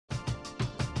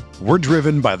We're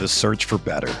driven by the search for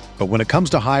better. But when it comes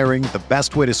to hiring, the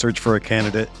best way to search for a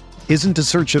candidate isn't to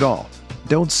search at all.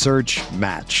 Don't search,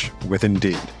 match with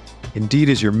Indeed. Indeed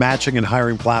is your matching and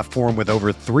hiring platform with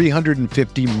over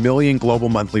 350 million global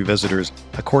monthly visitors,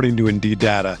 according to Indeed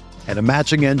data, and a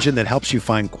matching engine that helps you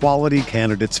find quality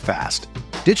candidates fast.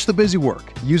 Ditch the busy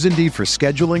work. Use Indeed for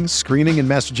scheduling, screening, and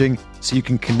messaging so you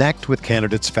can connect with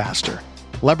candidates faster.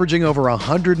 Leveraging over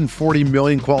 140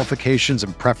 million qualifications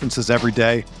and preferences every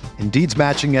day, Indeed's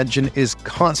matching engine is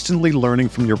constantly learning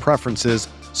from your preferences,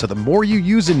 so the more you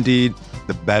use Indeed,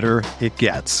 the better it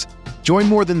gets. Join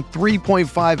more than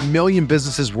 3.5 million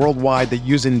businesses worldwide that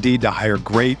use Indeed to hire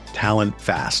great talent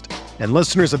fast. And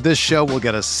listeners of this show will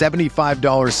get a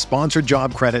 $75 sponsored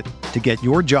job credit to get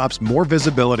your jobs more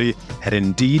visibility at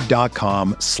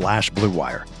Indeed.com/Blue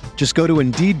Wire. Just go to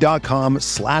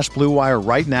Indeed.com/Blue Wire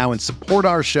right now and support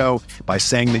our show by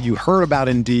saying that you heard about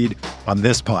Indeed on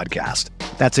this podcast.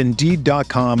 That's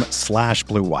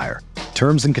Indeed.com/Blue Wire.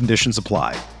 Terms and conditions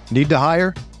apply. Need to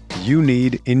hire? You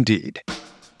need Indeed.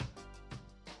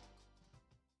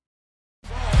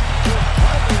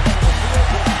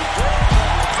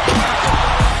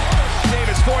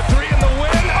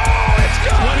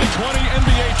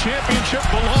 Championship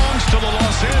belongs to the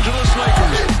Los Angeles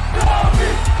Lakers.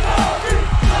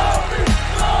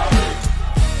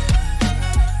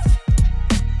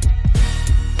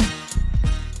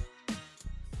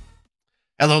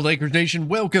 Hello, Lakers Nation.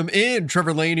 Welcome in.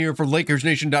 Trevor Lane here for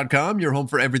LakersNation.com, your home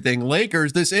for everything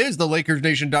Lakers. This is the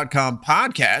LakersNation.com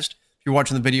podcast. If you're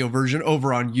watching the video version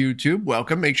over on YouTube,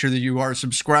 welcome. Make sure that you are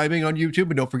subscribing on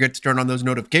YouTube, and don't forget to turn on those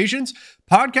notifications.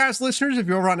 Podcast listeners, if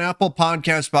you're over on Apple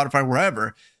Podcasts, Spotify,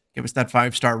 wherever, give us that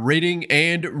 5-star rating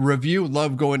and review.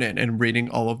 Love going in and reading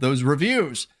all of those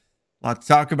reviews. A lot to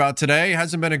talk about today.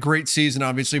 Hasn't been a great season,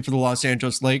 obviously, for the Los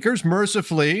Angeles Lakers.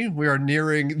 Mercifully, we are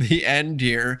nearing the end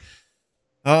here.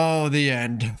 Oh, the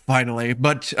end, finally.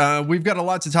 But we've got a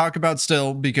lot to talk about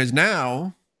still, because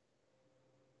now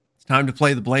it's time to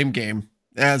play the blame game.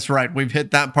 That's right. We've hit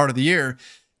that part of the year.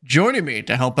 Joining me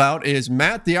to help out is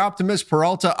Matt the Optimist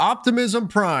Peralta, Optimism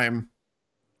Prime.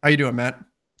 How you doing, Matt?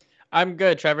 I'm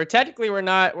good, Trevor. Technically, we're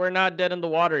not dead in the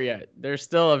water yet. There's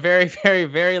still a very, very,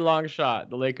 very long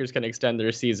shot the Lakers can extend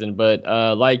their season. But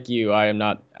like you, I am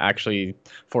not actually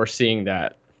foreseeing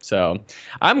that. So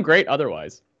I'm great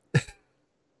otherwise.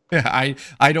 Yeah,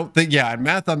 I don't think,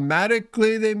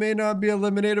 mathematically they may not be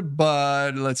eliminated,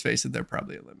 but let's face it, they're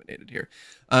probably eliminated here.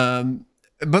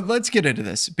 But let's get into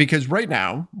this, because right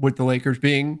now, with the Lakers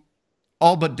being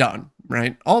all but done,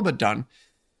 right? All but done,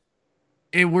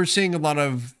 we're seeing a lot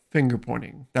of finger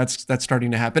pointing. That's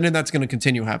starting to happen, and that's going to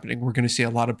continue happening. We're going to see a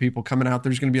lot of people coming out.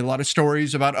 There's going to be a lot of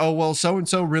stories about, oh, well,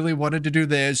 so-and-so really wanted to do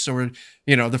this, or,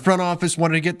 the front office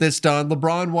wanted to get this done.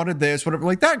 LeBron wanted this, whatever.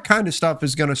 Like, that kind of stuff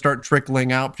is going to start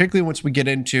trickling out, particularly once we get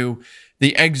into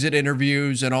the exit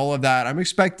interviews and all of that. I'm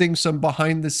expecting some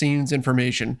behind-the-scenes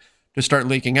information to start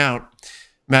leaking out.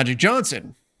 Magic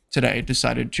Johnson today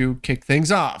decided to kick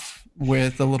things off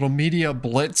with a little media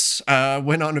blitz,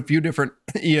 went on a few different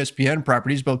ESPN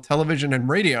properties, both television and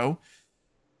radio,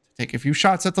 to take a few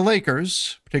shots at the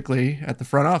Lakers, particularly at the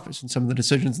front office and some of the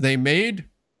decisions they made.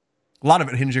 A lot of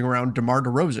it hinging around DeMar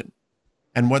DeRozan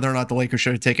and whether or not the Lakers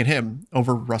should have taken him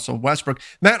over Russell Westbrook.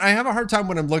 Matt, I have a hard time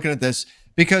when I'm looking at this,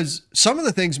 because some of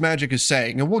the things Magic is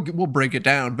saying, and we'll break it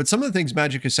down, but some of the things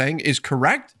Magic is saying is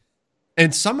correct,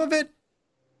 and some of it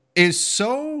is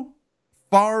so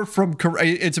far from correct.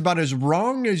 It's about as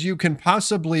wrong as you can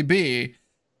possibly be,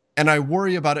 and I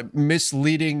worry about it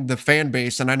misleading the fan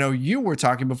base. And I know you were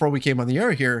talking before we came on the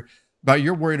air here about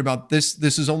you're worried about this.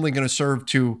 This is only going to serve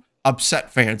to upset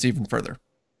fans even further.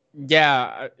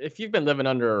 Yeah, if you've been living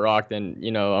under a rock, then,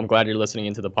 I'm glad you're listening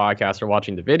into the podcast or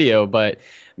watching the video. But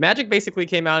Magic basically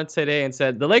came out today and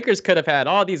said the Lakers could have had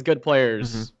all these good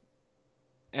players,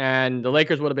 and the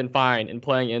Lakers would have been fine in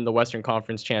playing in the Western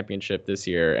Conference Championship this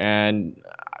year. And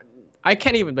I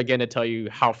can't even begin to tell you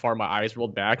how far my eyes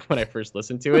rolled back when I first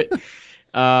listened to it.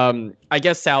 I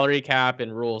guess salary cap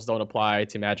and rules don't apply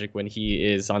to Magic when he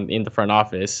is in the front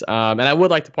office. And I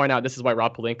would like to point out, this is why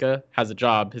Rob Pelinka has a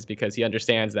job, is because he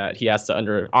understands that he has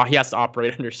to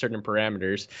operate under certain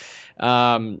parameters.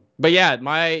 But yeah,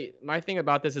 my thing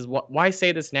about this is, why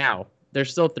say this now?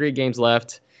 There's still 3 games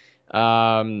left.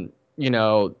 The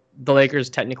Lakers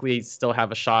technically still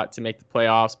have a shot to make the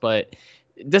playoffs, but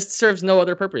this serves no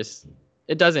other purpose.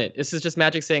 It doesn't. This is just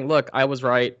Magic saying, look, I was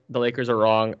right. The Lakers are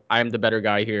wrong. I'm the better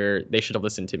guy here. They should have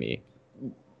listened to me.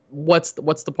 What's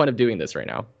the point of doing this right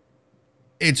now?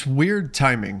 It's weird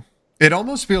timing. It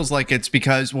almost feels like it's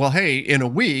because, well, hey, in a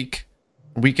week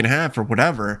and a half or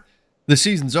whatever, the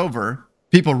season's over.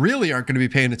 people really aren't going to be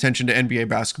paying attention to NBA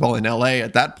basketball in LA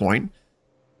at that point.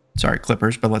 Sorry,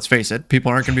 Clippers, but let's face it,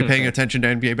 people aren't going to be paying attention to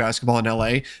NBA basketball in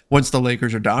LA once the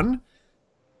Lakers are done.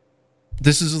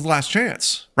 This is his last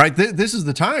chance, right? This is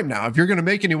the time now. If you're going to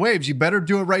make any waves, you better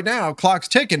do it right now. Clock's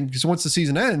ticking, because once the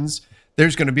season ends,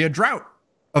 there's going to be a drought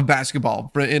of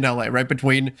basketball in LA, right?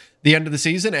 Between the end of the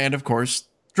season and, of course,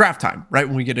 draft time, right?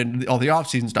 When we get into all the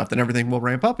offseason stuff, then everything will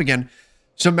ramp up again.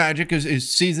 So Magic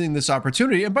is seizing this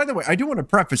opportunity. And by the way, I do want to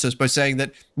preface this by saying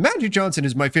that Magic Johnson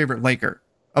is my favorite Laker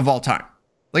of all time.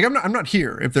 Like, I'm not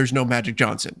here if there's no Magic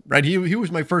Johnson, right? He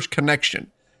was my first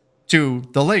connection to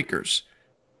the Lakers.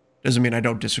 Doesn't mean I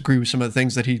don't disagree with some of the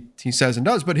things that he says and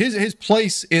does, but his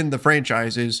place in the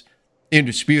franchise is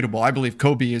indisputable. I believe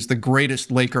Kobe is the greatest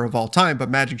Laker of all time, but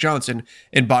Magic Johnson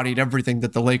embodied everything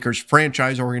that the Lakers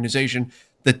franchise organization,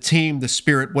 the team, the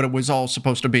spirit, what it was all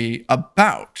supposed to be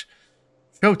about.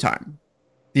 Showtime.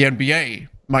 The NBA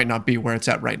might not be where it's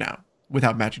at right now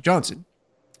without Magic Johnson.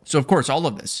 So, of course, all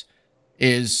of this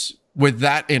is with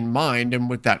that in mind and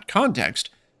with that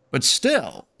context, but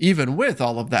still, even with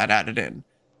all of that added in,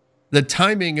 the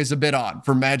timing is a bit odd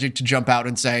for Magic to jump out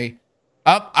and say,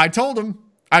 I told him.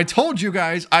 I told you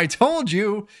guys. I told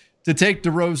you to take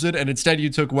DeRozan, and instead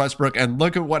you took Westbrook, and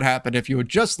look at what happened. If you had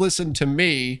just listened to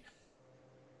me.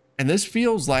 And this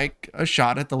feels like a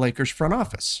shot at the Lakers front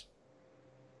office.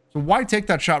 So why take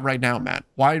that shot right now, Matt?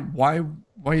 Why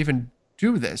even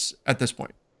do this at this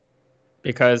point?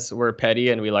 Because we're petty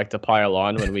and we like to pile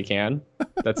on when we can.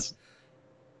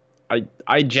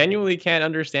 I genuinely can't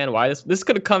understand why this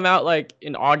could have come out like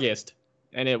in August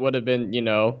and it would have been,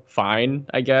 fine,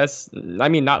 I guess. I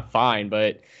mean, not fine,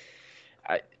 but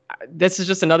this is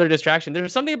just another distraction.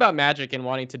 There's something about Magic and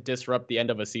wanting to disrupt the end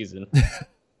of a season.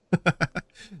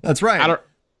 That's right.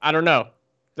 I don't know.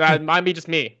 That might be just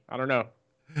me. I don't know.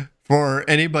 For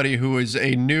anybody who is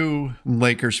a new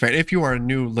Lakers fan, if you are a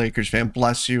new Lakers fan,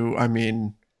 bless you. I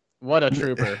mean, what a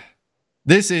trooper.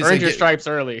 This is earned your stripes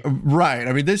early. Right.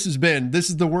 I mean, this is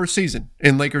the worst season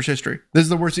in Lakers history. This is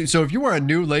the worst season. So if you are a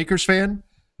new Lakers fan,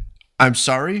 I'm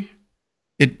sorry.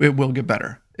 It will get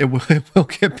better. It will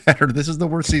get better. This is the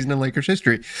worst season in Lakers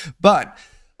history. But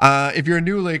if you're a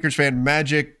new Lakers fan,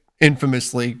 Magic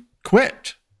infamously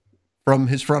quit from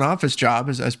his front office job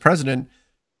as president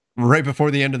right before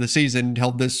the end of the season,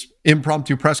 held this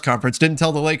impromptu press conference, didn't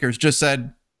tell the Lakers, just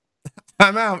said,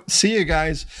 I'm out. See you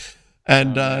guys.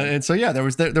 And so, yeah, there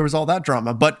was all that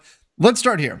drama. But let's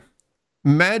start here.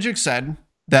 Magic said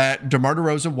that DeMar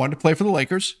DeRozan wanted to play for the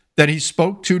Lakers, that he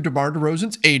spoke to DeMar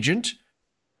DeRozan's agent,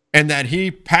 and that he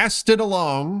passed it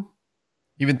along,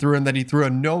 even threw in that he threw a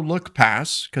no-look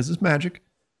pass, because it's Magic,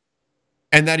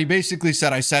 and that he basically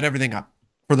said, I set everything up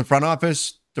for the front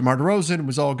office. DeMar DeRozan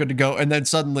was all good to go. And then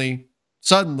suddenly,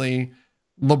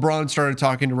 LeBron started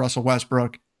talking to Russell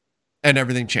Westbrook, and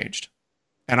everything changed.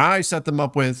 And I set them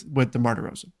up with DeMar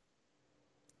DeRozan.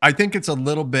 I think it's a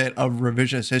little bit of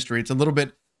revisionist history. It's a little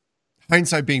bit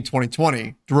hindsight being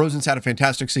 2020. DeRozan's had a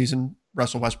fantastic season.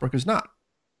 Russell Westbrook is not.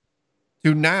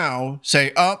 To now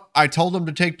say, I told him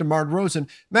to take DeMar DeRozan.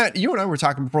 Matt, you and I were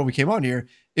talking before we came on here.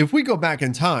 If we go back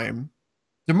in time,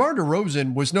 DeMar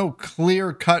DeRozan was no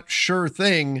clear-cut, sure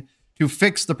thing to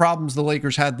fix the problems the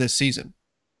Lakers had this season.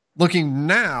 Looking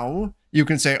now, you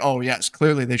can say, oh, yes,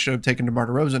 clearly they should have taken DeMar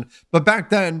DeRozan. But back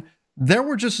then, there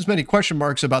were just as many question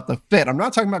marks about the fit. I'm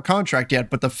not talking about contract yet,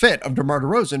 but the fit of DeMar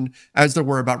DeRozan as there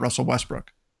were about Russell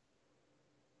Westbrook.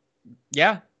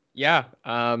 Yeah.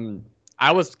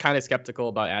 I was kind of skeptical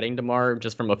about adding DeMar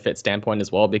just from a fit standpoint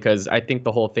as well, because I think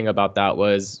the whole thing about that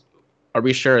was, are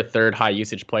we sure a third high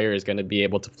usage player is going to be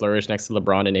able to flourish next to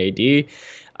LeBron and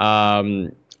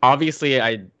AD? Obviously,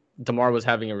 DeMar was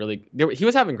having he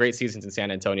was having great seasons in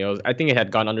San Antonio. I think it had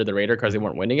gone under the radar because they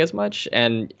weren't winning as much.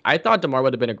 And I thought DeMar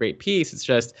would have been a great piece. It's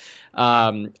just,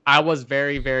 I was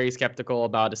very, very skeptical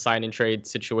about a sign and trade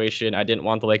situation. I didn't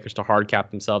want the Lakers to hard cap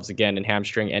themselves again and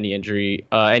hamstring any injury,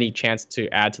 any chance to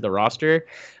add to the roster.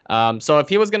 So if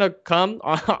he was going to come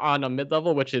on a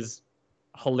mid-level, which is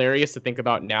hilarious to think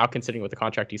about now, considering what the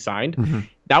contract he signed,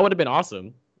 that would have been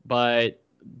awesome. But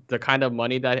the kind of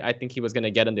money that I think he was going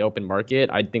to get in the open market,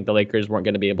 I think the Lakers weren't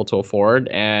going to be able to afford.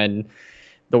 And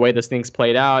the way this thing's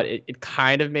played out, it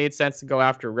kind of made sense to go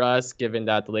after Russ, given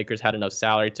that the Lakers had enough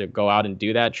salary to go out and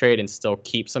do that trade and still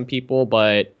keep some people.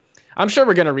 But I'm sure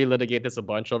we're going to relitigate this a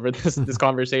bunch over this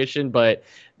conversation. But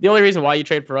the only reason why you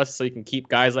trade for Russ is so you can keep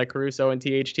guys like Caruso and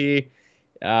THT.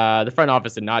 The front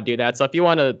office did not do that. So if you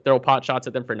want to throw pot shots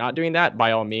at them for not doing that,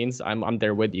 by all means, I'm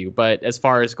there with you. But as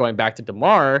far as going back to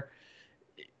DeMar,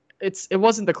 it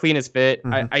wasn't the cleanest fit.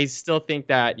 I still think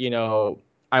that,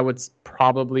 I would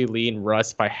probably lean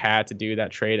Russ if I had to do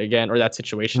that trade again or that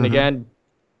situation Mm-hmm. again.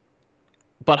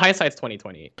 But hindsight's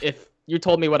 2020. If you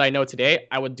told me what I know today,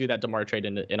 I would do that DeMar trade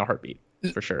in a heartbeat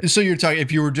for sure. So you're talking,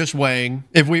 if you were just weighing,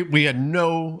 if we had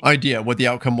no idea what the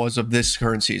outcome was of this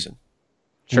current season,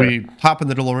 Sure. we hop in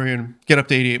the DeLorean, get up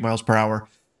to 88 miles per hour,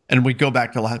 and we go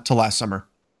back to last summer.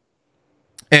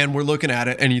 And we're looking at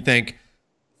it, and you think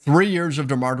 3 years of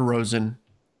DeMar DeRozan,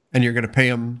 and you're going to pay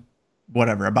him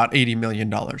whatever, about $80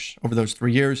 million over those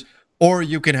 3 years. Or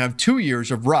you can have 2 years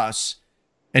of Russ,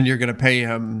 and you're going to pay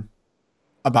him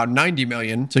about $90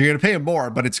 million. So you're going to pay him more,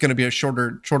 but it's going to be a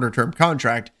shorter term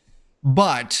contract.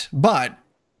 But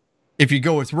if you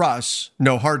go with Russ,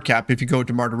 no hard cap. If you go with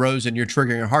DeMar DeRozan, you're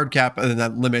triggering a hard cap, and then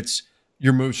that limits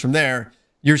your moves from there.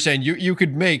 You're saying you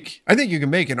could make, I think you can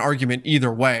make an argument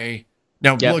either way.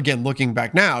 Now, again, looking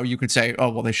back now, you could say, oh,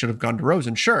 well, they should have gone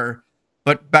DeRozan, sure.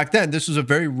 But back then, this was a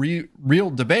very real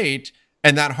debate,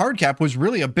 and that hard cap was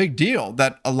really a big deal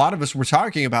that a lot of us were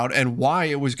talking about and why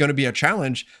it was going to be a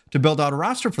challenge to build out a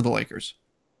roster for the Lakers.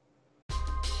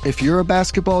 If you're a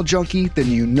basketball junkie, then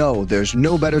you know there's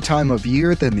no better time of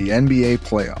year than the NBA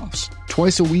playoffs.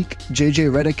 Twice a week,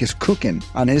 JJ Redick is cooking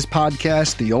on his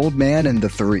podcast, The Old Man and the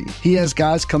Three. He has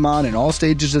guys come on in all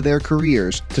stages of their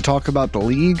careers to talk about the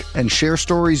league and share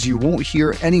stories you won't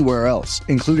hear anywhere else,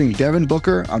 including Devin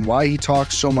Booker on why he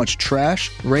talks so much trash,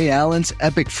 Ray Allen's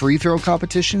epic free throw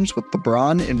competitions with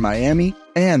LeBron in Miami,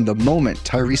 and the moment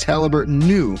Tyrese Halliburton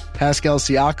knew Pascal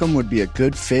Siakam would be a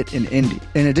good fit in Indy.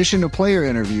 In addition to player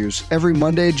interviews, every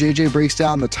Monday JJ breaks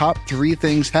down the top 3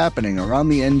 things happening around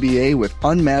the NBA with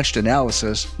unmatched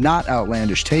analysis, not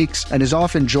outlandish takes, and is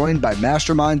often joined by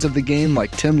masterminds of the game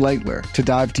like Tim Legler to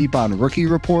dive deep on rookie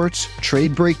reports,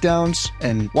 trade breakdowns,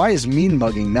 and why is mean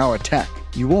mugging now a tech?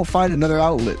 You won't find another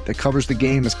outlet that covers the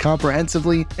game as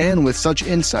comprehensively and with such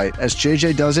insight as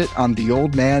JJ does it on The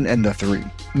Old Man and the Three.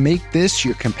 Make this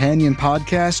your companion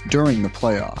podcast during the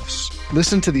playoffs.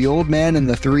 Listen to The Old Man and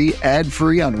the Three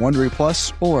ad-free on Wondery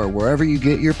Plus or wherever you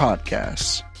get your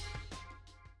podcasts.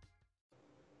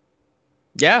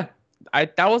 Yeah,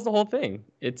 that was the whole thing.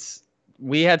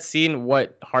 We had seen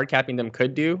what hard capping them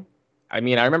could do. I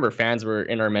mean, I remember fans were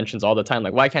in our mentions all the time,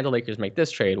 like, why can't the Lakers make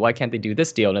this trade? Why can't they do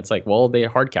this deal? And it's like, well, they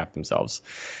hard capped themselves.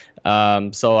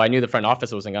 So I knew the front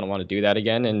office wasn't going to want to do that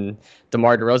again. And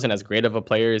DeMar DeRozan, as great of a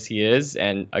player as he is,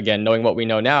 and again, knowing what we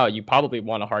know now, you probably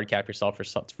want to hard cap yourself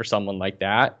for someone like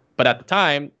that. But at the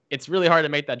time, it's really hard to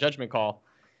make that judgment call.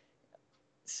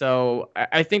 So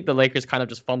I think the Lakers kind of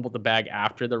just fumbled the bag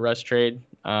after the Russ trade.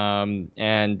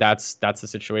 And that's the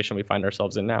situation we find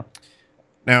ourselves in now.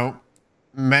 Now,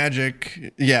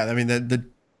 Magic, yeah, I mean,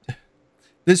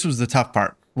 this was the tough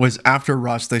part, was after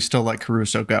Russ, they still let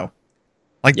Caruso go.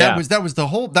 Like, that was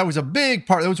a big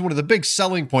part. That was one of the big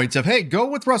selling points of, hey, go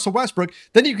with Russell Westbrook.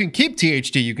 Then you can keep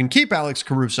THD. You can keep Alex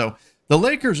Caruso. The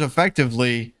Lakers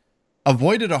effectively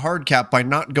avoided a hard cap by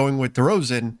not going with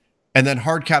DeRozan and then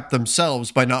hard capped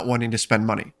themselves by not wanting to spend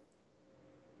money.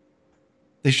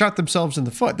 They shot themselves in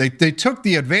the foot. They took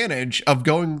the advantage of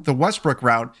going the Westbrook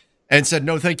route and said,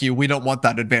 no, thank you. We don't want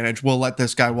that advantage. We'll let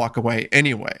this guy walk away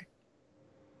anyway.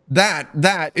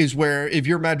 That is where, if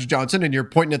you're Magic Johnson and you're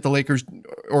pointing at the Lakers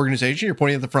organization, you're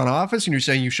pointing at the front office and you're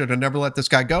saying you should have never let this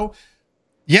guy go.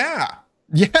 Yeah.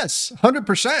 Yes.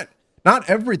 100%. Not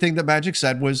everything that Magic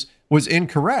said was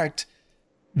incorrect.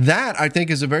 That, I think,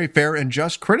 is a very fair and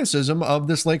just criticism of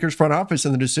this Lakers front office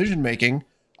and the decision-making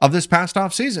of this past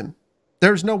offseason.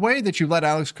 There's no way that you let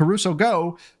Alex Caruso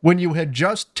go when you had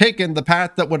just taken the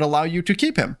path that would allow you to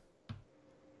keep him.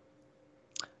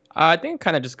 I think it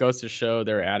kind of just goes to show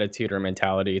their attitude or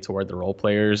mentality toward the role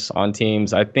players on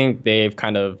teams. I think they've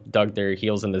kind of dug their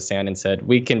heels in the sand and said,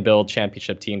 we can build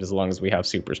championship teams as long as we have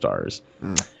superstars.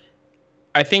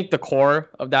 I think the core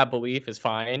of that belief is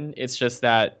fine. It's just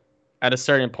that at a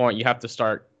certain point, you have to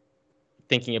start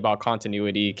thinking about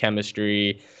continuity,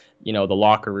 chemistry, the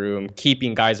locker room,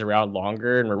 keeping guys around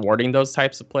longer and rewarding those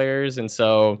types of players. And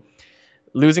so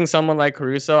losing someone like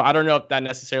Caruso, I don't know if that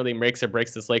necessarily makes or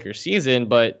breaks this Lakers season,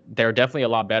 but they're definitely a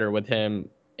lot better with him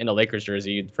in a Lakers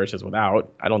jersey versus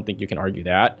without. I don't think you can argue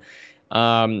that.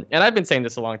 And I've been saying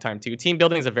this a long time too. Team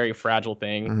building is a very fragile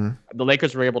thing. Mm-hmm. The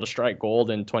Lakers were able to strike gold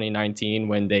in 2019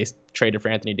 when they traded for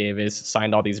Anthony Davis,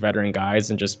 signed all these veteran guys,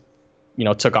 and just,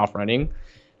 took off running.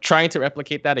 Trying to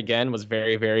replicate that again was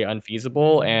very, very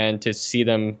unfeasible. And to see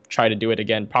them try to do it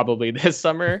again, probably this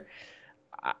summer,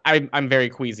 I'm very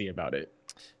queasy about it.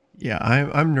 Yeah,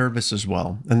 I'm nervous as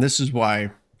well. And this is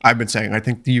why I've been saying I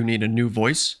think you need a new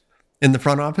voice in the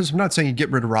front office. I'm not saying you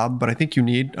get rid of Rob, but I think you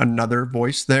need another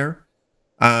voice there.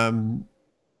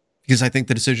 Because I think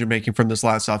the decision-making from this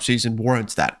last offseason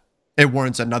warrants that. it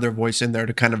warrants another voice in there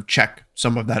to kind of check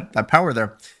some of that power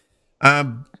there. I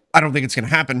don't think it's going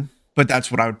to happen, but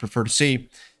that's what I would prefer to see.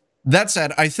 That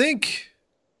said, I think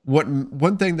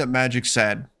one thing that Magic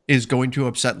said is going to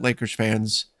upset Lakers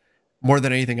fans more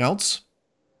than anything else,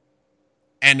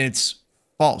 and it's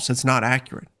false. It's not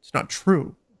accurate. It's not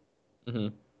true.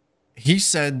 Mm-hmm. He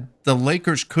said the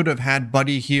Lakers could have had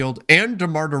Buddy Hield and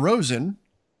DeMar DeRozan.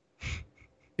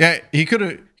 Yeah, he could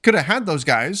have had those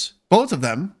guys, both of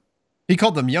them. He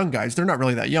called them young guys. They're not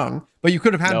really that young, but you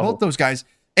could have had both those guys.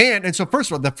 And so first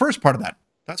of all, the first part of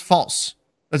that's false.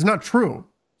 That's not true.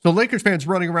 So Lakers fans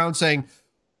running around saying,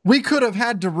 we could have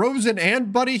had DeRozan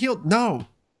and Buddy Hield. No,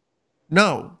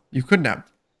 you couldn't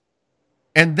have.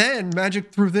 And then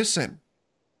Magic threw this in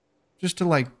just to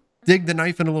like dig the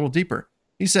knife in a little deeper.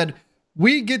 He said,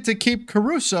 we get to keep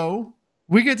Caruso.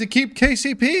 We get to keep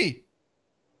KCP.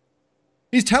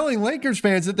 He's telling Lakers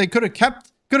fans that they could have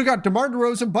got DeMar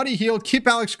DeRozan, Buddy Hield, keep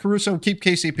Alex Caruso, and keep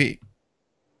KCP.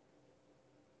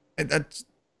 And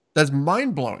that's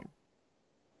mind-blowing.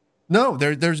 No,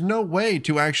 there's no way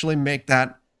to actually make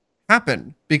that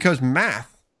happen because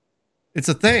math, it's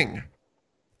a thing.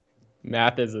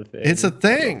 Math is a thing. It's a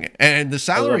thing. And the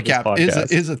salary cap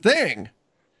is a thing.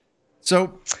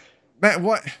 So, Matt,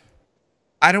 what?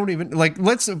 I don't even,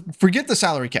 let's forget the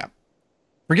salary cap.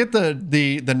 Forget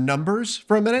the numbers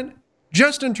for a minute.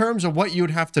 Just in terms of what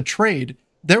you'd have to trade,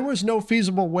 there was no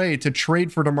feasible way to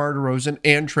trade for DeMar DeRozan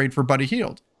and trade for Buddy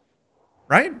Hield.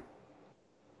 Right?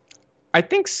 I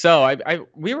think so.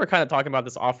 We were kind of talking about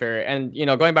this off air, and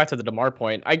going back to the DeMar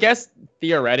point, I guess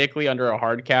theoretically under a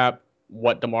hard cap,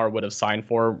 what DeMar would have signed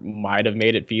for might have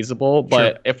made it feasible.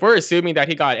 But if we're assuming that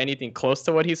he got anything close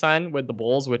to what he signed with the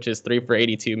Bulls, which is 3 for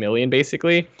 $82 million,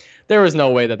 basically, there was no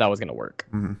way that was going to work.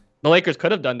 Mm-hmm. The Lakers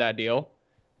could have done that deal,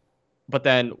 but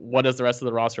then what does the rest of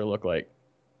the roster look like?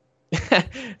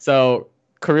 So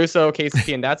Caruso,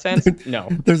 KCP in that sense, no.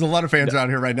 There's a lot of fans out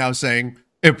here right now saying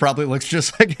it probably looks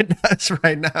just like it does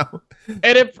right now.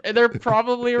 And they're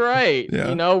probably right.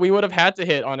 Yeah. We would have had to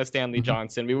hit on a Stanley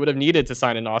Johnson. We would have needed to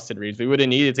sign an Austin Reeves. We would have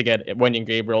needed to get Wenyen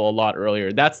Gabriel a lot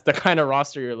earlier. That's the kind of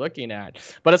roster you're looking at.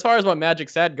 But as far as what Magic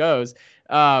said goes,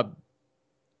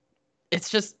 it's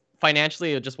just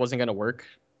financially, it just wasn't going to work.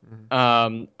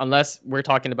 Unless we're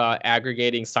talking about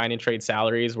aggregating sign and trade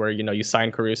salaries where, you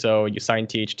sign Caruso, you sign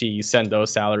THT, you send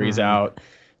those salaries out.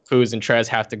 Kuz and Trez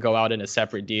have to go out in a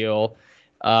separate deal.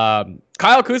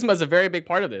 Kyle Kuzma is a very big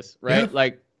part of this, right? Yeah.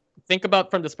 Think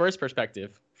about from the Spurs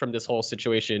perspective from this whole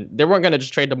situation. They weren't going to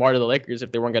just trade DeMar to the Lakers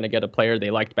if they weren't going to get a player they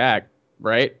liked back,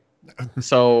 right?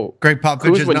 So Greg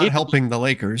Popovich is not helping the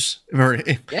Lakers.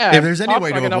 If there's any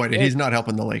way to avoid it, he's not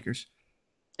helping the Lakers.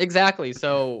 Exactly.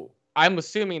 So I'm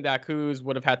assuming that Kuz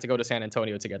would have had to go to San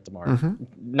Antonio to get DeMar,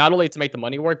 not only to make the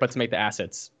money work, but to make the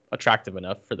assets attractive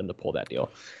enough for them to pull that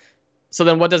deal. So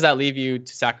then what does that leave you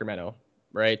to Sacramento,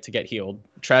 right, to get Hield?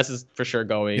 Trez is for sure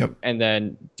going. Yep. And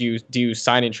then do you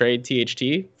sign and trade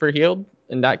THT for Hield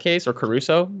in that case, or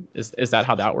Caruso? Is that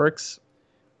how that works?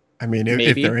 I mean,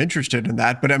 if they're interested in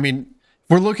that. But I mean,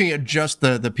 we're looking at just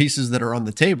the pieces that are on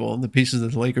the table, the pieces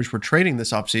that the Lakers were trading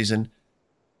this offseason.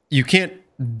 You can't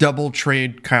double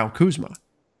trade Kyle Kuzma,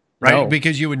 right? No.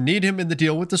 Because you would need him in the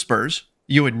deal with the Spurs.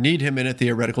 You would need him in a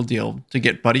theoretical deal to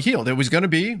get Buddy Hield. It was going to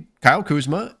be Kyle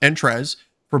Kuzma and Trez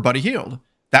for Buddy Hield.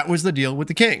 That was the deal with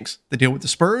the Kings. The deal with the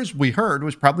Spurs, we heard,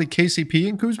 was probably KCP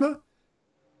and Kuzma.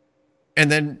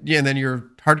 And then you're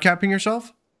hard capping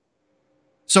yourself.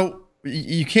 So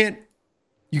you can't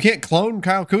clone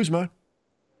Kyle Kuzma.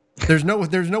 There's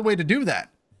no way to do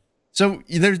that. So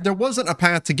there wasn't a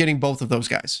path to getting both of those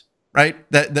guys, right?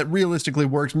 That realistically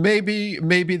works. Maybe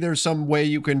there's some way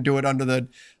you can do it under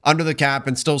the cap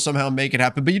and still somehow make it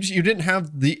happen. But you didn't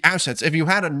have the assets. If you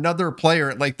had another player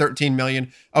at like $13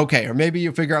 million, okay, or maybe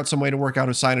you figure out some way to work out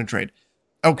a sign and trade,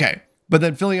 okay. But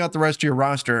then filling out the rest of your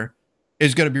roster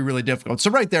is going to be really difficult.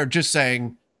 So right there, just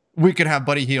saying we could have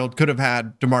Buddy Hield, could have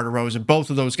had DeMar DeRozan, both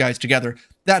of those guys together.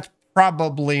 That's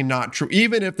probably not true.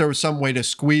 Even if there was some way to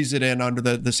squeeze it in under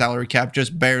the salary cap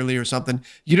just barely or something,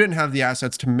 you didn't have the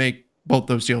assets to make both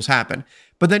those deals happen.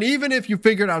 But then even if you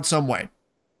figured out some way,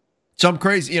 some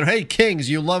crazy, hey, Kings,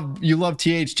 you love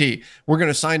THT. We're going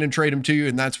to sign and trade him to you,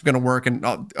 and that's going to work. And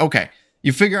okay,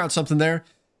 you figure out something there.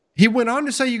 He went on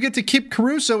to say you get to keep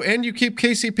Caruso and you keep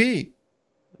KCP.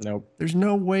 Nope. There's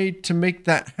no way to make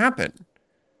that happen.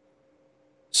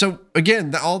 So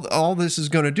again, all this is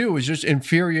going to do is just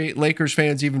infuriate Lakers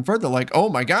fans even further. Like, oh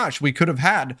my gosh, we could have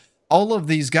had all of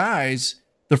these guys.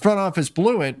 The front office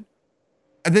blew it.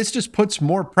 And this just puts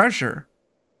more pressure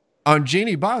on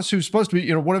Jeanie Buss, who's supposed to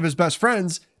be, one of his best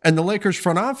friends, and the Lakers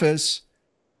front office.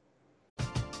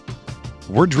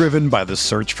 We're driven by the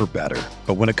search for better.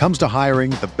 But when it comes to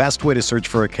hiring, the best way to search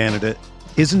for a candidate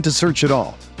isn't to search at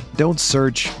all. Don't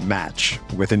search, match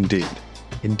with Indeed.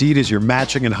 Indeed is your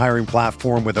matching and hiring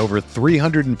platform with over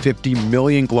 350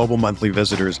 million global monthly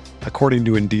visitors, according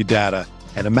to Indeed data,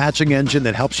 and a matching engine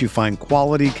that helps you find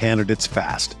quality candidates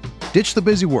fast. Ditch the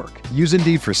busy work. Use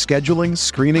Indeed for scheduling,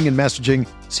 screening, and messaging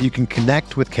so you can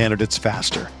connect with candidates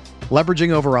faster. Leveraging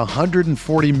over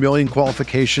 140 million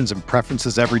qualifications and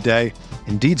preferences every day,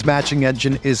 Indeed's matching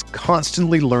engine is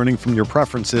constantly learning from your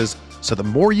preferences, so the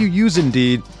more you use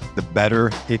Indeed, the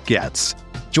better it gets.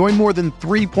 Join more than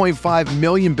 3.5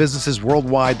 million businesses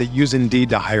worldwide that use Indeed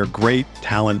to hire great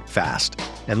talent fast.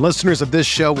 And listeners of this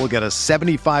show will get a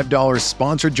 $75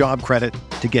 sponsored job credit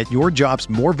to get your jobs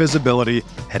more visibility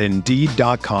at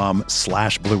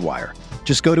Indeed.com/Blue Wire.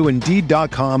 Just go to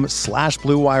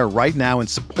Indeed.com/Blue Wire right now and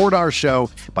support our show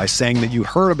by saying that you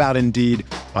heard about Indeed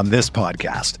on this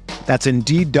podcast. That's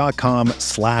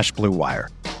Indeed.com/Blue Wire.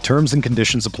 Terms and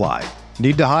conditions apply.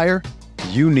 Need to hire?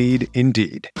 You need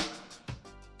Indeed.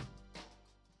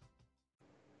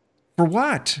 For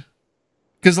what?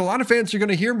 Because a lot of fans are going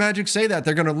to hear Magic say that.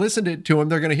 They're going to listen to him.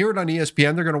 They're going to hear it on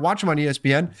ESPN. They're going to watch him on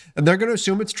ESPN, and they're going to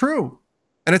assume it's true.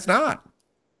 And it's not.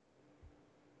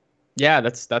 Yeah,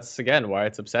 that's again why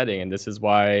it's upsetting, and this is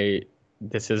why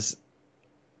this is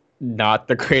not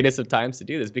the greatest of times to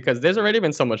do this, because there's already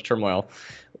been so much turmoil.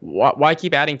 Why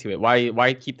keep adding to it?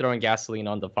 Why keep throwing gasoline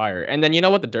on the fire? And then you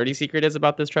know what the dirty secret is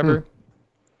about this, Trevor?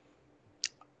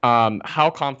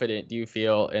 How confident do you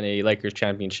feel in a Lakers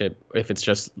championship if it's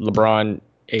just LeBron,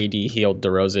 AD, Hield,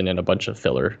 DeRozan, and a bunch of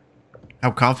filler?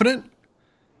 How confident?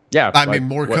 Yeah, I mean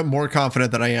more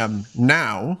confident than I am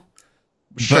now.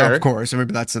 Sure. But of course, I mean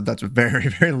that's a very,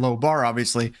 very low bar,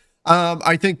 obviously.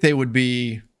 I think they'd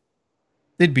be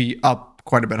up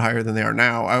quite a bit higher than they are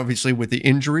now. Obviously, with the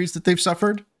injuries that they've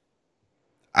suffered,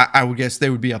 I would guess they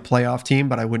would be a playoff team,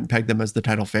 but I wouldn't peg them as the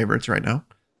title favorites right now.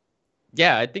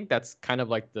 Yeah, I think that's kind of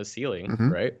like the ceiling,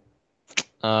 right?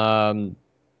 Don't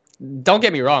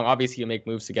get me wrong. Obviously, you make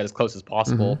moves to get as close as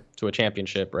possible to a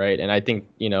championship, right? And I think,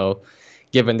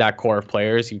 given that core of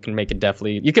players, you can make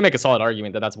a solid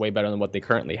argument that that's way better than what they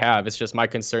currently have. It's just my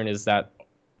concern is that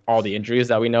all the injuries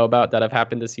that we know about that have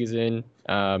happened this season,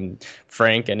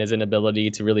 Frank and his inability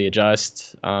to really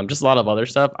adjust, just a lot of other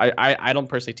stuff. I don't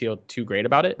personally feel too great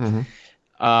about it.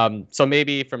 So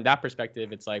maybe from that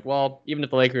perspective, it's like, well, even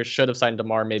if the Lakers should have signed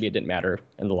DeMar, maybe it didn't matter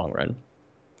in the long run.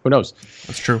 Who knows?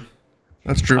 That's true.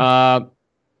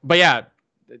 But yeah,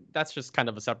 that's just kind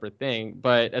of a separate thing.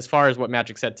 But as far as what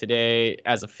Magic said today,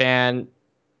 as a fan,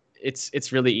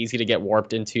 it's really easy to get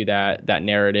warped into that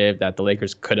narrative that the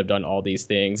Lakers could have done all these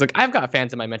things. Like, I've got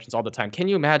fans in my mentions all the time. Can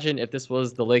you imagine if this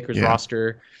was the Lakers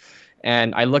roster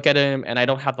and I look at him and I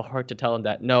don't have the heart to tell him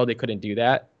that, no, they couldn't do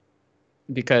that,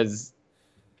 because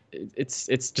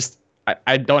it's just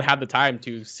I don't have the time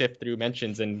to sift through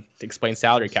mentions and explain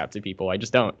salary cap to people. I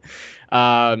just don't.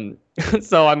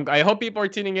 So I hope people are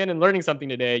tuning in and learning something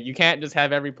today. You can't just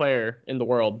have every player in the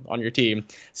world on your team.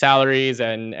 Salaries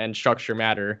and structure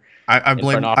matter. I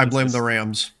blame the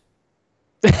Rams.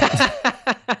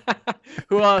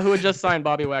 who had just signed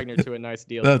Bobby Wagner to a nice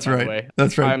deal. That's by right. The way.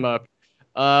 That's right. I'm up.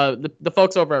 The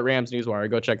folks over at Rams Newswire,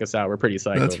 go check us out. We're pretty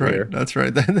psyched. That's over right. here. That's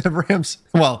right. The Rams.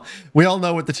 Well, we all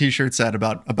know what the T-shirt said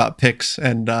about picks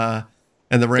and the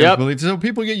Rams believe. So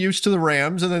people get used to the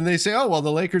Rams, and then they say, "Oh, well,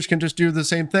 the Lakers can just do the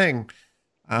same thing."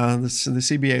 The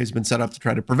CBA has been set up to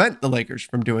try to prevent the Lakers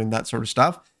from doing that sort of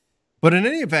stuff. But in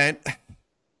any event,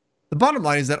 the bottom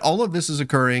line is that all of this is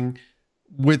occurring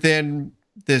within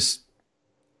this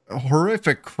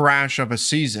horrific crash of a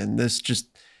season. This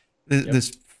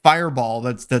fireball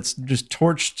that's just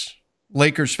torched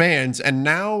Lakers fans, and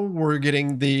now we're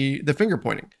getting the finger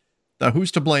pointing, the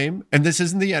who's to blame, and this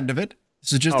isn't the end of it.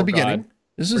 This is just the beginning.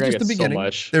 This is just the beginning.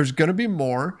 There's going to be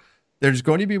more. There's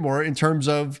going to be more in terms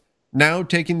of now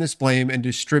taking this blame and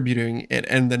distributing it,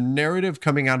 and the narrative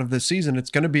coming out of this season.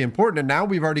 It's going to be important, and now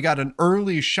we've already got an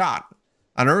early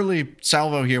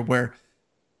salvo here where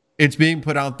it's being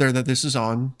put out there that this is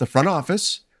on the front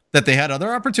office, that they had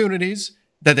other opportunities,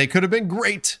 that they could have been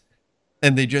great,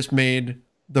 and they just made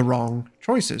the wrong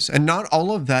choices. And not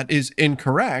all of that is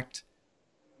incorrect,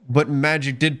 but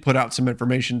Magic did put out some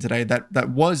information today that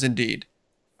was indeed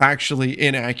factually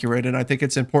inaccurate, and I think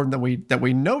it's important that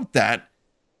we note that,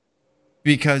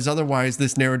 because otherwise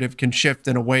this narrative can shift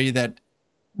in a way that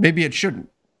maybe it shouldn't,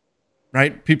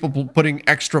 right? People putting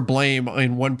extra blame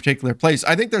in one particular place.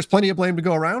 I think there's plenty of blame to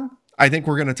go around. I think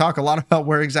we're going to talk a lot about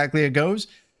where exactly it goes,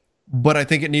 but I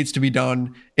think it needs to be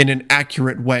done in an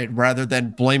accurate way rather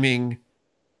than blaming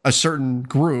a certain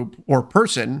group or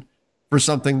person for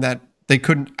something that they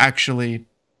couldn't actually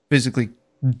physically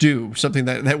do something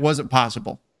that wasn't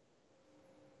possible.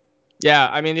 Yeah,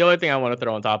 I mean, the only thing I want to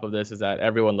throw on top of this is that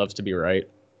everyone loves to be right.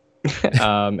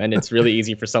 And it's really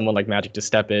easy for someone like Magic to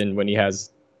step in when he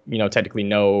has, technically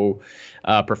no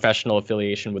professional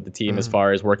affiliation with the team as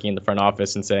far as working in the front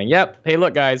office and saying, yep, hey,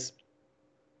 look, guys,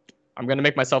 I'm going to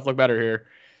make myself look better here.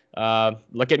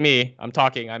 Look at me. I'm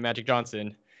Magic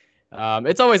Johnson.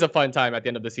 It's always a fun time at the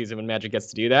end of the season when Magic gets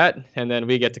to do that. And then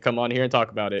we get to come on here and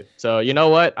talk about it. So you know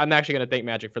what? I'm actually going to thank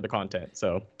Magic for the content.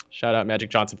 So shout out Magic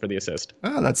Johnson for the assist.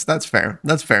 Oh, that's fair.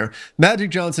 That's fair. Magic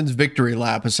Johnson's victory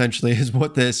lap essentially is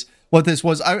what this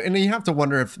was. And you have to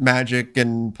wonder if Magic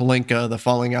and Pelinka, the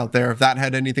falling out there, if that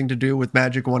had anything to do with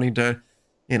Magic wanting to,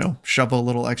 shovel a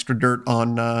little extra dirt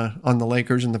on the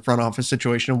Lakers in the front office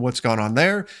situation and what's gone on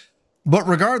there. But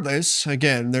regardless,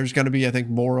 again, there's going to be, I think,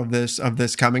 more of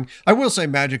this coming. I will say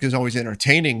Magic is always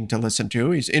entertaining to listen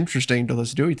to. He's interesting to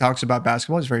listen to. He talks about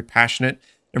basketball. He's very passionate,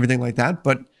 everything like that.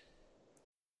 But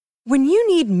when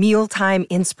you need mealtime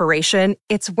inspiration,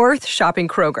 it's worth shopping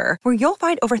Kroger, where you'll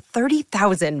find over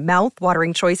 30,000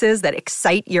 mouth-watering choices that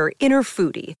excite your inner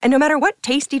foodie. And no matter what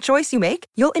tasty choice you make,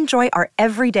 you'll enjoy our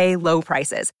everyday low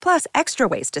prices, plus extra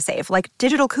ways to save, like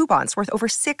digital coupons worth over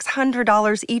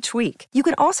 $600 each week. You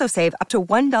can also save up to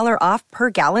 $1 off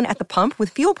per gallon at the pump with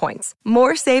fuel points.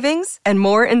 More savings and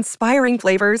more inspiring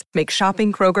flavors make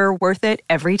shopping Kroger worth it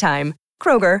every time.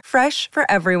 Kroger, fresh for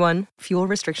everyone. Fuel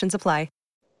restrictions apply.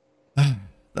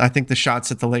 I think the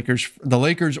shots at the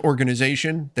Lakers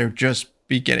organization, they're just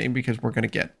beginning, because we're going to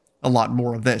get a lot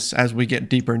more of this as we get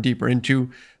deeper and deeper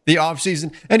into the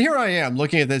offseason. And here I am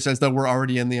looking at this as though we're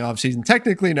already in the offseason.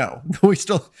 Technically, no. We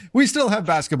still have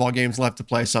basketball games left to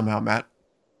play somehow, Matt.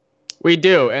 We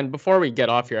do. And before we get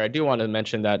off here, I do want to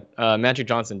mention that Magic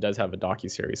Johnson does have a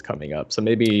docuseries coming up. So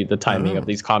maybe the timing of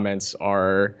these comments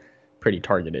are pretty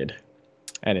targeted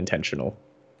and intentional.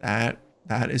 That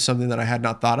is something that I had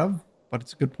not thought of, but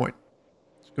it's a good point.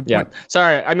 Yeah.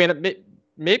 Sorry. I mean,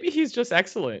 maybe he's just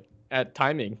excellent at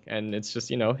timing, and it's just,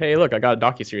 hey, look, I got a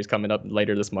docuseries coming up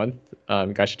later this month.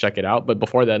 You guys should check it out. But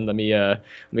before then, let me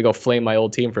go flame my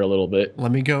old team for a little bit.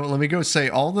 Let me go say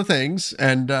all the things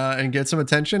and get some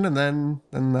attention, and then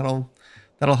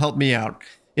that'll help me out.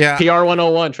 Yeah. PR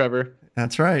 101, Trevor.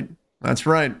 That's right.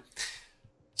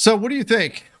 So what do you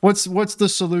think? What's the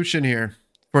solution here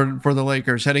for the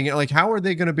Lakers heading in? Like, how are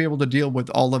they going to be able to deal with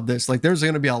all of this? Like, there's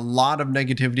going to be a lot of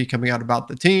negativity coming out about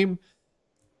the team.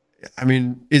 I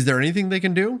mean, is there anything they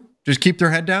can do? Just keep their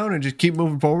head down and just keep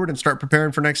moving forward and start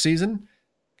preparing for next season?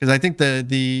 Because I think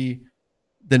the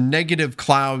negative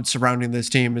cloud surrounding this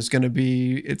team is going to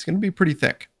be pretty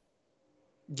thick.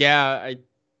 Yeah,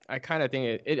 I kind of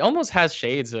think it almost has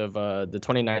shades of the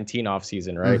 2019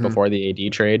 offseason, right? Mm-hmm. Before the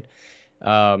AD trade.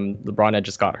 LeBron had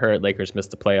just got hurt. Lakers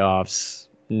missed the playoffs.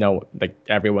 No, like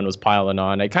everyone was piling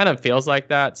on. It kind of feels like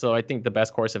that. So I think the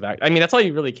best course of action, I mean, that's all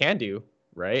you really can do,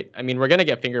 right? I mean, we're going to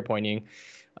get finger pointing.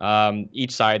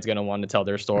 Each side's going to want to tell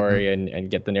their story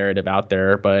and get the narrative out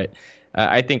there. But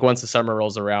I think once the summer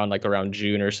rolls around, like around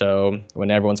June or so, when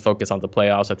everyone's focused on the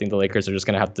playoffs, I think the Lakers are just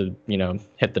going to have to,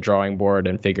 hit the drawing board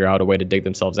and figure out a way to dig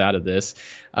themselves out of this.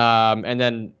 And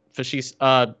then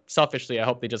selfishly, I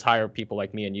hope they just hire people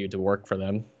like me and you to work for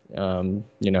them,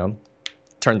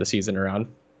 turn the season around.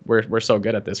 We're so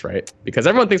good at this, right? Because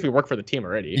everyone thinks we work for the team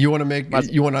already. You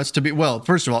want us to be, well,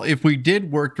 first of all, if we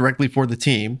did work directly for the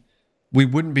team, we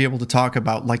wouldn't be able to talk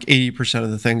about like 80% of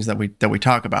the things that we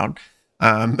talk about,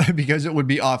 because it would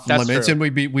be off limits. True.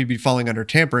 And we'd be falling under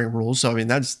tampering rules. So I mean,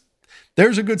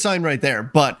 there's a good sign right there.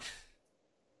 But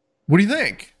what do you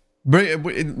think?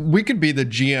 We could be the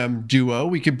GM duo.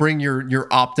 We could bring your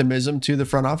optimism to the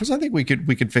front office. I think we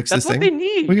could fix this thing. That's what they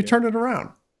need. We could turn it around.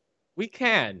 We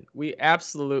can. We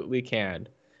absolutely can.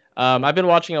 I've been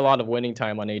watching a lot of Winning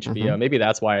Time on HBO. Mm-hmm. Maybe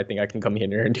that's why I think I can come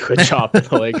here and do a job with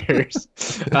the Lakers.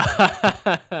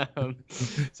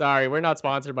 Sorry, we're not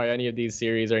sponsored by any of these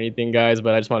series or anything, guys,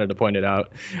 but I just wanted to point it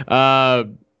out.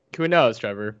 Who knows,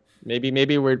 Trevor?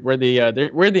 Maybe we're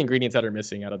the ingredients that are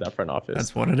missing out of that front office.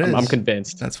 That's what it is. I'm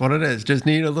convinced. That's what it is. Just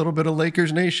need a little bit of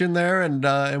Lakers Nation there,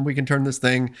 and we can turn this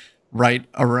thing right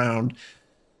around.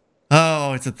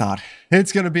 Oh, it's a thought.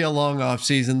 It's going to be a long off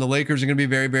season. The Lakers are going to be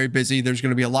very, very busy. There's going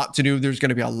to be a lot to do. There's going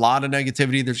to be a lot of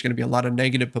negativity. There's going to be a lot of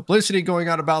negative publicity going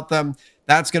on about them.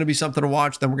 That's going to be something to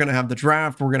watch. Then we're going to have the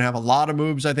draft. We're going to have a lot of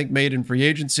moves, I think, made in free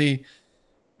agency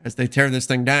as they tear this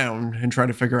thing down and try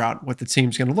to figure out what the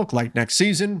team's going to look like next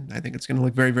season. I think it's going to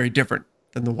look very, very different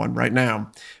than the one right now.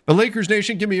 But Lakers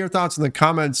Nation, give me your thoughts in the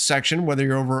comments section, whether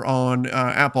you're over on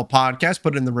Apple Podcasts,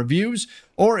 put it in the reviews,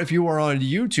 or if you are on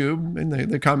YouTube, in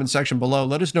the comment section below,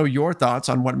 let us know your thoughts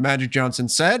on what Magic Johnson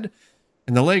said.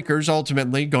 And the Lakers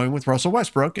ultimately going with Russell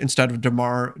Westbrook instead of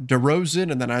DeMar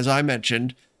DeRozan. And then, as I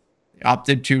mentioned, they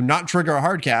opted to not trigger a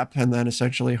hard cap and then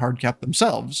essentially hard cap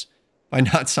themselves by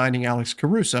not signing Alex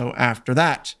Caruso after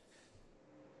that.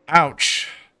 Ouch.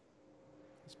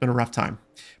 It's been a rough time.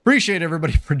 Appreciate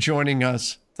everybody for joining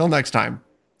us. Till next time.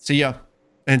 See ya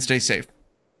and stay safe.